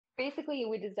basically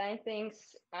we design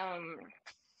things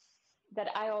that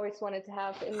I always wanted to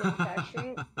have in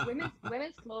manufacturing.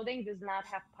 Women's clothing does not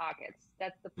have pockets.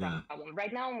 That's the Yeah. problem.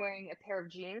 Right now I'm wearing a pair of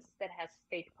jeans that has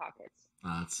fake pockets.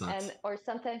 Ah, that And sucks. or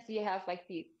sometimes you have like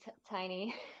the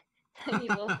tiny tiny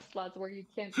little slots where you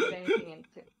can't put anything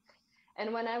into.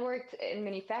 And when I worked in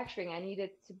manufacturing, I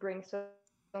needed to bring so many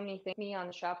things with me on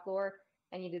the shop floor.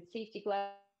 I needed safety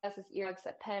glasses, earplugs,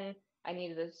 a pen. I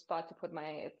needed a spot to put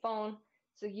my phone.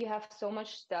 So you have so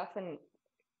much stuff, and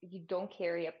you don't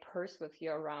carry a purse with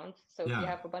you around. So if you Yeah.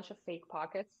 have a bunch of fake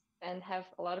pockets and have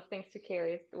a lot of things to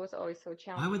carry, it was always so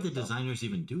Why would challenging. the So designers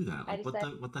even do that? I Like,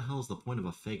 decided what the hell is the point of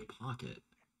a fake pocket?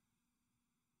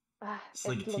 It's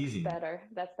it like looks teasing. better.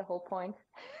 That's the whole point.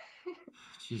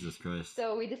 Jesus Christ.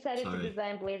 So we decided to Sorry.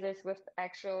 design blazers with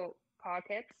actual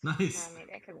pockets. Nice.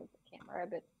 Maybe I can move the camera a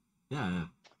bit. Yeah, yeah.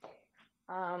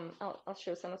 I'll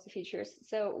show some of the features.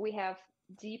 So we have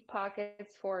deep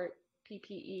pockets for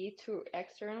PPE to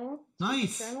external to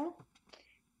Nice. internal.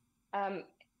 Um,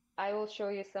 I will show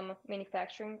you some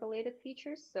manufacturing related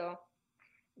features. So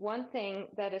one thing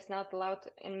that is not allowed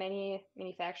in many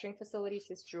manufacturing facilities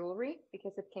is jewelry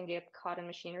because it can get caught in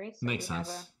machinery. So Makes we have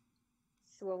a sense.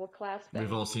 swivel clasp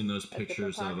We've and all seen those a zipper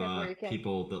pictures of pocket where you can,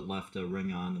 people that left a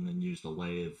ring on and then used a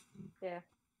lathe. yeah,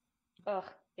 ugh,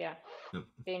 yeah, Yep,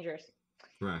 dangerous.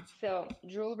 correct. So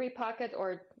jewelry pocket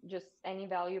or just any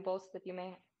valuables that you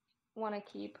may want to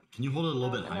keep. Can you hold it a little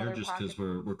bit higher Another just because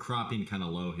pocket. we're cropping kind of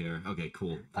low here? Okay,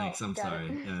 cool. Oh, Thanks. I'm got it.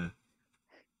 sorry. Yeah.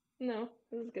 No,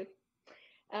 this is good.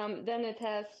 Then it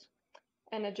has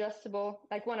an adjustable,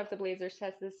 like one of the blazers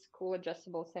has this cool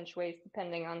adjustable cinch waist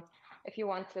depending on if you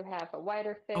want to have a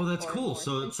wider Oh, fit that's or cool. more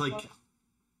So it's cinched like look.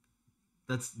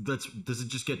 that's does it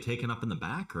just get taken up in the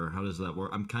back or how does that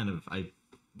work? I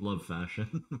love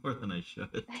fashion more than I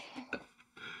should.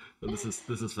 But this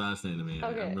is fascinating to me.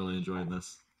 I'm Okay, really enjoying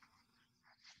this.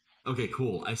 Okay,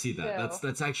 cool. I see that. so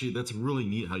That's actually that's really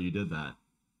neat how you did that.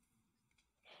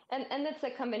 and it's a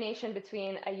combination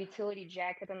between a utility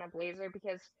jacket and a blazer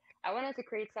because I wanted to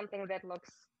create something that looks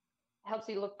helps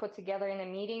you look put together in a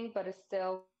meeting, but is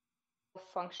still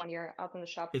functional when you're out on the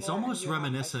shop It's floor and almost you're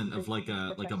not like reminiscent of business like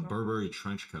a professional. Burberry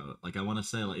trench coat. Like I want to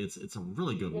say like it's a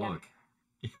really good Yeah, look.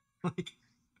 Like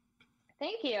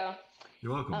thank you.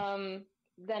 you're welcome. Um,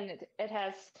 then it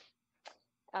has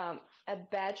a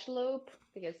badge loop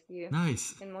because you,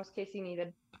 Nice. in most cases, you need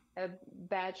a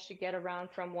badge to get around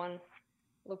from one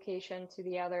location to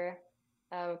the other.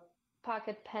 A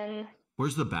pocket pen.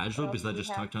 Where's the badge What loop? else Is do that we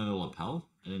just have? tucked under the lapel?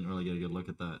 I didn't really get a good look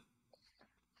at that.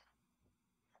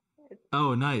 It,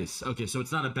 Oh, nice. Okay, so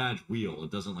it's not a badge wheel.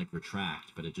 It doesn't like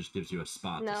retract, but it just gives you a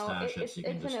spot to no, stash it so you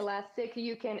can it's an just elastic.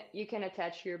 You can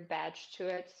attach your badge to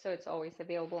it, so it's always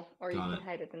available, or you got can it.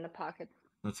 hide it in the pocket.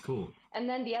 That's cool. And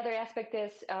then the other aspect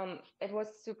is it was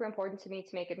super important to me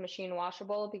to make it machine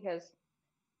washable because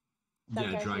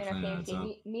Yeah, sometimes dry you're in a cleaning adds fancy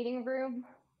up. meeting room,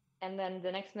 and then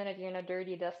the next minute you're in a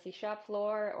dirty, dusty shop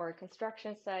floor or a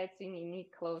construction site, so you need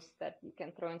neat clothes that you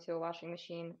can throw into a washing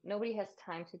machine. Nobody has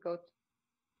time to go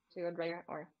to a dryer,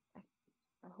 or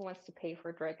who wants to pay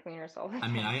for dry cleaners all the I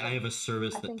mean, time? I So have a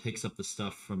service I that think, picks up the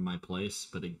stuff from my place,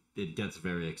 but it gets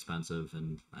very expensive,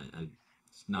 and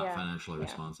it's not yeah, financially yeah,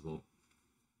 responsible.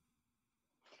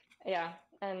 yeah.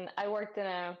 And I worked in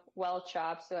a weld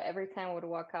shop, so every time I would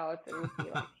walk out, it would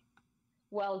be like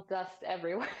weld dust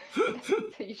everywhere.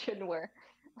 So you shouldn't wear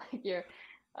like your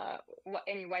uh,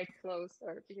 any white clothes,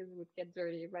 or because it would get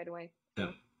dirty right away.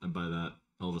 Yep, So I buy that.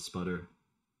 All the sputter.